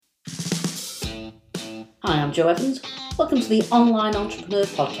Hi, I'm Jo Evans. Welcome to the Online Entrepreneur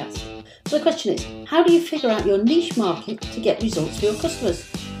Podcast. So the question is, how do you figure out your niche market to get results for your customers?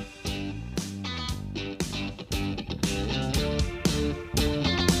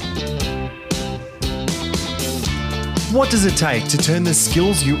 What does it take to turn the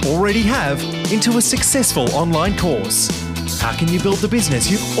skills you already have into a successful online course? How can you build the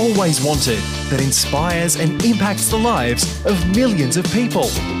business you've always wanted that inspires and impacts the lives of millions of people?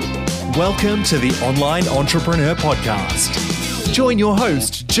 Welcome to the Online Entrepreneur Podcast. Join your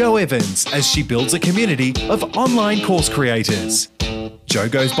host, Jo Evans, as she builds a community of online course creators. Jo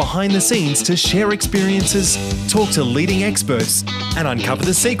goes behind the scenes to share experiences, talk to leading experts, and uncover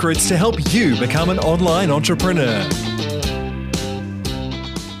the secrets to help you become an online entrepreneur.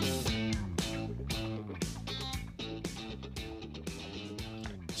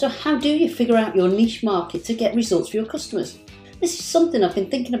 So how do you figure out your niche market to get results for your customers? This is something I've been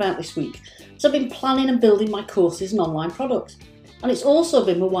thinking about this week, as I've been planning and building my courses and online products. And it's also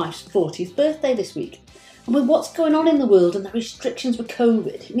been my wife's 40th birthday this week. And with what's going on in the world and the restrictions with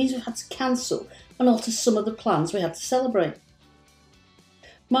COVID, it means we've had to cancel and alter some of the plans we had to celebrate.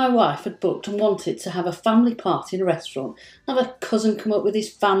 My wife had booked and wanted to have a family party in a restaurant, have a cousin come up with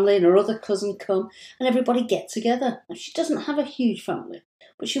his family and her other cousin come, and everybody get together. Now, she doesn't have a huge family,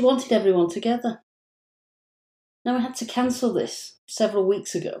 but she wanted everyone together. Now, I had to cancel this several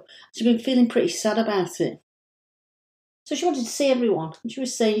weeks ago. She'd been feeling pretty sad about it. So she wanted to see everyone, and she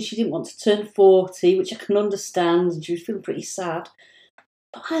was saying she didn't want to turn 40, which I can understand, and she was feeling pretty sad.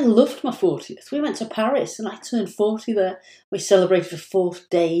 But I loved my 40th. We went to Paris, and I turned 40 there. We celebrated for 4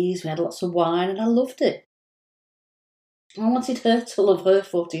 days, we had lots of wine, and I loved it. I wanted her to love her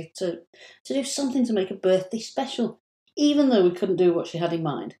 40th too, to do something to make a birthday special, even though we couldn't do what she had in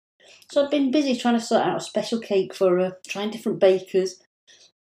mind. So I've been busy trying to sort out a special cake for her, trying different bakers,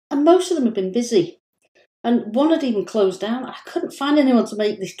 and most of them have been busy. And one had even closed down. I couldn't find anyone to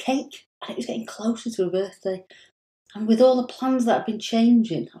make this cake, and it was getting closer to her birthday. And with all the plans that had been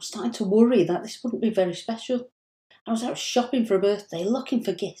changing, I was starting to worry that this wouldn't be very special. I was out shopping for her birthday, looking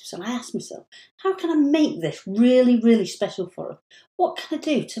for gifts, and I asked myself, how can I make this really, really special for her? What can I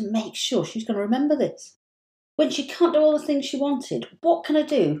do to make sure she's going to remember this? When she can't do all the things she wanted, what can I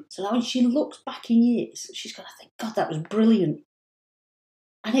do so that when she looks back in years, she's going to think, God, that was brilliant.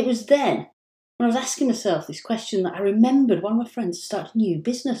 And it was then, when I was asking myself this question, that I remembered one of my friends started a new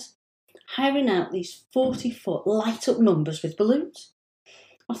business, hiring out these 40-foot light-up numbers with balloons.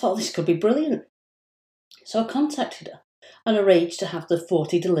 I thought this could be brilliant. So I contacted her and arranged to have the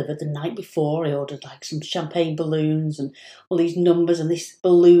 40 delivered the night before. I ordered some champagne balloons and all these numbers and this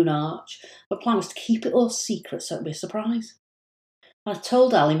balloon arch. My plan was to keep it all secret so it would be a surprise. And I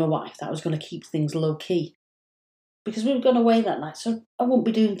told Ali, my wife, that I was going to keep things low-key because we were going away that night, so I wouldn't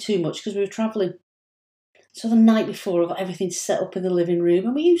be doing too much because we were travelling. So the night before, I got everything set up in the living room,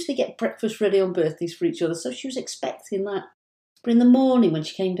 and we usually get breakfast ready on birthdays for each other, so she was expecting that. But in the morning when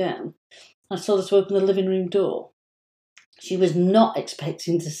she came down, I told her to open the living room door. She was not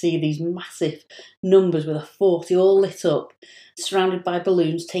expecting to see these massive numbers with a 40 all lit up, surrounded by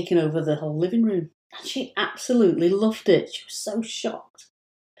balloons taking over the whole living room. And she absolutely loved it. She was so shocked.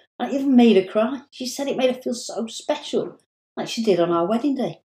 And it even made her cry. She said it made her feel so special, like she did on our wedding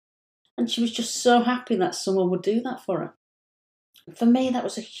day. And she was just so happy that someone would do that for her. And for me, that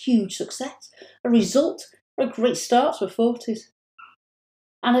was a huge success, a result, or a great start to her 40s.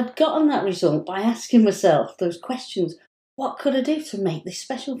 And I'd gotten that result by asking myself those questions. What could I do to make this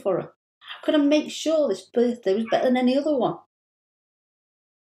special for her? How could I make sure this birthday was better than any other one?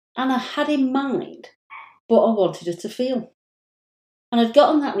 And I had in mind what I wanted her to feel. And I'd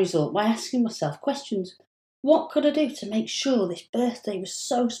gotten that result by asking myself questions. What could I do to make sure this birthday was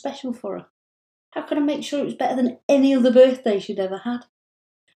so special for her? How could I make sure it was better than any other birthday she'd ever had?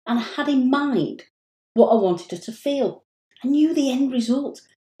 And I had in mind what I wanted her to feel. I knew the end result.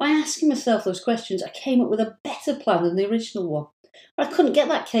 By asking myself those questions, I came up with a better plan than the original one. But I couldn't get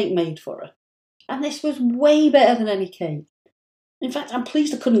that cake made for her. And this was way better than any cake. In fact, I'm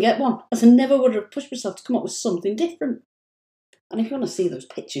pleased I couldn't get one, as I never would have pushed myself to come up with something different. And if you want to see those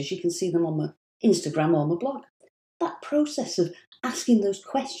pictures, you can see them on my Instagram or my blog. That process of asking those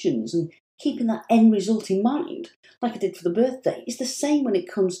questions and keeping that end result in mind, like I did for the birthday, is the same when it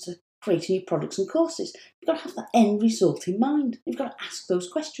comes to creating your products and courses. You've got to have that end result in mind. You've got to ask those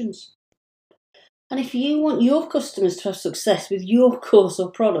questions. And if you want your customers to have success with your course or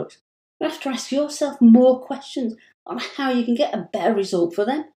product, you have to ask yourself more questions on how you can get a better result for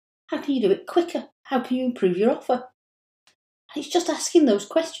them. How can you do it quicker? How can you improve your offer? And it's just asking those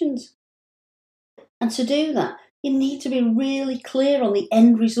questions. And to do that, You need to be really clear on the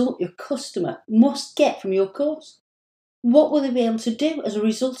end result your customer must get from your course. What will they be able to do as a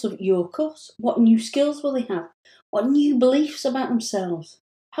result of your course? What new skills will they have? What new beliefs about themselves?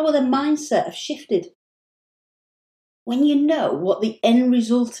 How will their mindset have shifted? When you know what the end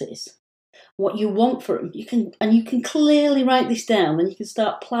result is, what you want for them, you can clearly write this down, and you can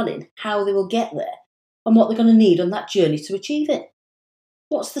start planning how they will get there and what they're going to need on that journey to achieve it.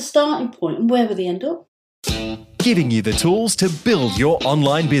 What's the starting point and where will they end up? Giving you the tools to build your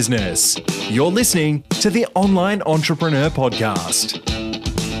online business. You're listening to the Online Entrepreneur Podcast.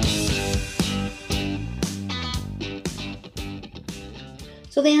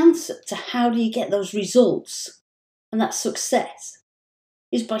 So the answer to how do you get those results and that success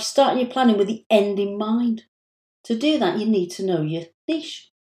is by starting your planning with the end in mind. To do that, you need to know your niche.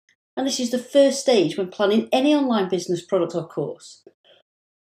 And this is the first stage when planning any online business product or course.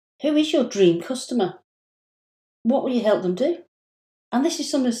 Who is your dream customer? What will you help them do? And this is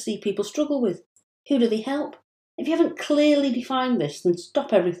something I see people struggle with. Who do they help? If you haven't clearly defined this, then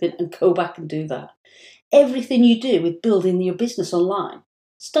stop everything and go back and do that. Everything you do with building your business online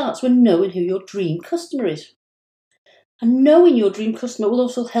starts with knowing who your dream customer is. And knowing your dream customer will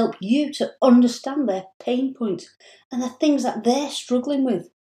also help you to understand their pain points and the things that they're struggling with.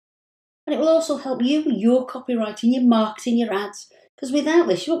 And it will also help you with your copywriting, your marketing, your ads, because without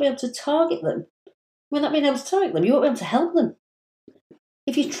this, you won't be able to target them. Without being able to target them, you won't be able to help them.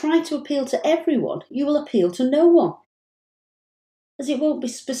 If you try to appeal to everyone, you will appeal to no one, as it won't be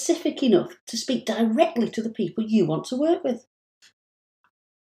specific enough to speak directly to the people you want to work with.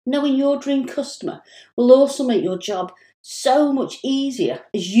 Knowing your dream customer will also make your job so much easier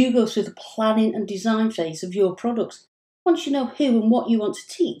as you go through the planning and design phase of your products, once you know who and what you want to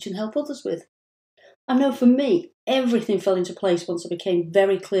teach and help others with. I know for me, everything fell into place once I became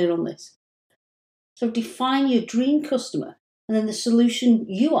very clear on this. So define your dream customer and then the solution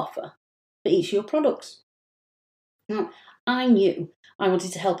you offer for each of your products. Now, I knew I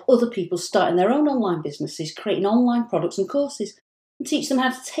wanted to help other people starting their own online businesses, creating online products and courses, and teach them how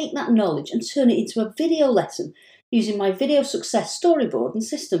to take that knowledge and turn it into a video lesson using my video success storyboard and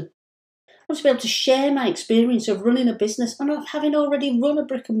system. I want to be able to share my experience of running a business and of having already run a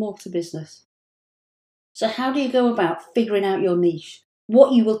brick and mortar business. So how do you go about figuring out your niche,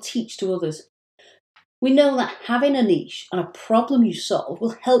 what you will teach to others? We know that having a niche and a problem you solve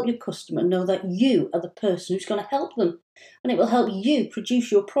will help your customer know that you are the person who's going to help them, and it will help you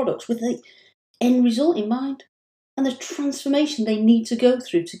produce your products with the end result in mind and the transformation they need to go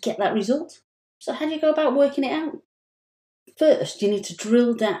through to get that result. So how do you go about working it out? First, you need to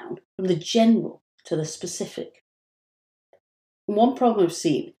drill down from the general to the specific. And one problem I've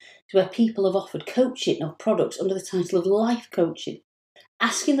seen is where people have offered coaching or products under the title of life coaching,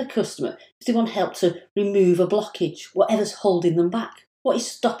 asking the customer if they want help to remove a blockage, whatever's holding them back, what is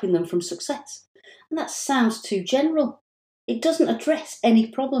stopping them from success. And that sounds too general. It doesn't address any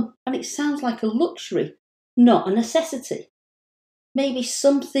problem, and it sounds like a luxury, not a necessity. Maybe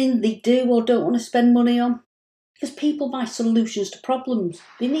something they do or don't want to spend money on, because people buy solutions to problems.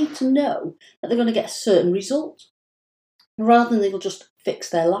 They need to know that they're going to get a certain result, rather than they will just fix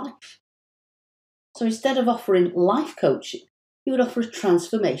their life. So instead of offering life coaching, you would offer a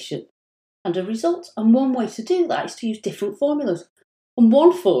transformation and a result. And one way to do that is to use different formulas. And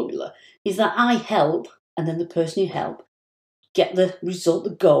one formula is that I help, and then the person you help, get the result, the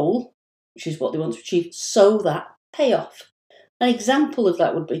goal, which is what they want to achieve, so that payoff. An example of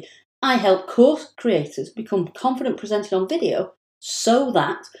that would be, I help course creators become confident presenting on video so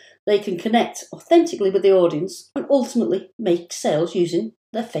that they can connect authentically with the audience and ultimately make sales using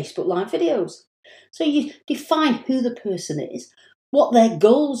their Facebook Live videos. So you define who the person is, what their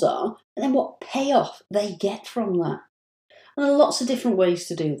goals are, and then what payoff they get from that. And there are lots of different ways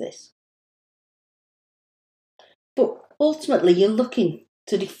to do this. But ultimately, you're looking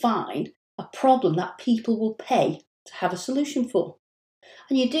to define a problem that people will pay to have a solution for.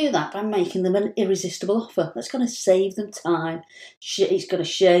 And you do that by making them an irresistible offer that's going to save them time. It's going to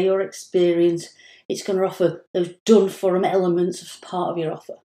share your experience. It's going to offer those done-for-them elements as part of your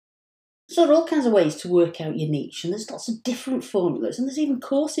offer. So there are all kinds of ways to work out your niche, and there's lots of different formulas, and there's even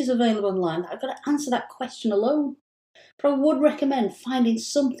courses available online that are going to answer that question alone. But I would recommend finding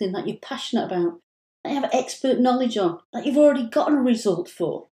something that you're passionate about, that you have expert knowledge on, that you've already gotten a result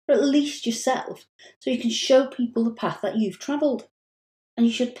for at least yourself, so you can show people the path that you've travelled. And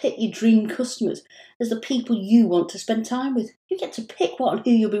you should pick your dream customers as the people you want to spend time with. You get to pick what and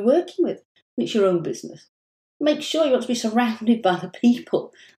who you'll be working with, and it's your own business. Make sure you want to be surrounded by the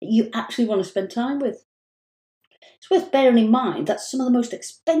people that you actually want to spend time with. It's worth bearing in mind that some of the most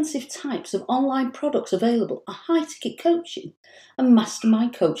expensive types of online products available are high-ticket coaching and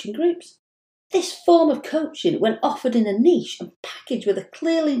mastermind coaching groups. This form of coaching, when offered in a niche and packaged with a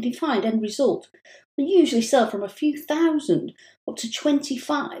clearly defined end result, will usually sell from a few thousand up to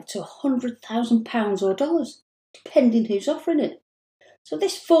 £25,000 to £100,000 or dollars, depending who's offering it. So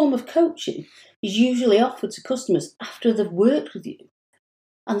this form of coaching is usually offered to customers after they've worked with you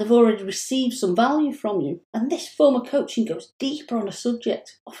and they've already received some value from you. And this form of coaching goes deeper on a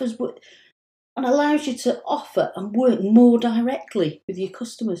subject, offers and allows you to offer and work more directly with your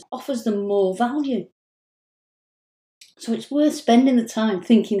customers, offers them more value. So it's worth spending the time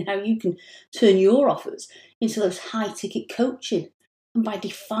thinking how you can turn your offers into those high-ticket coaching. And by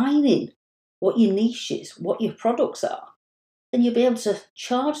defining what your niche is, what your products are, then you'll be able to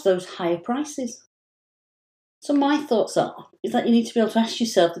charge those higher prices. So my thoughts is that you need to be able to ask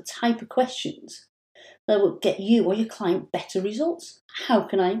yourself the type of questions that will get you or your client better results. How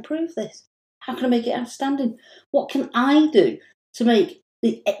can I improve this? How can I make it outstanding? What can I do to make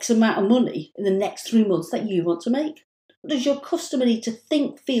the X amount of money in the next 3 months that you want to make? What does your customer need to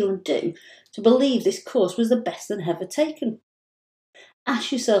think, feel and do to believe this course was the best they've ever taken?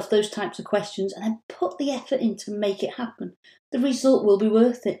 Ask yourself those types of questions and then put the effort in to make it happen. The result will be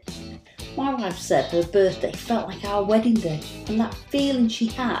worth it. My wife said her birthday felt like our wedding day, and that feeling she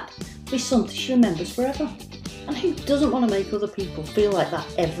had will be something she remembers forever. And who doesn't want to make other people feel like that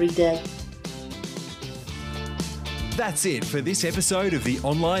every day? That's it for this episode of the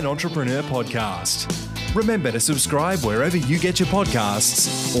Online Entrepreneur Podcast. Remember to subscribe wherever you get your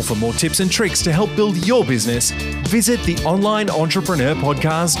podcasts, or for more tips and tricks to help build your business, visit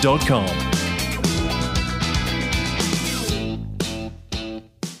theonlineentrepreneurpodcast.com.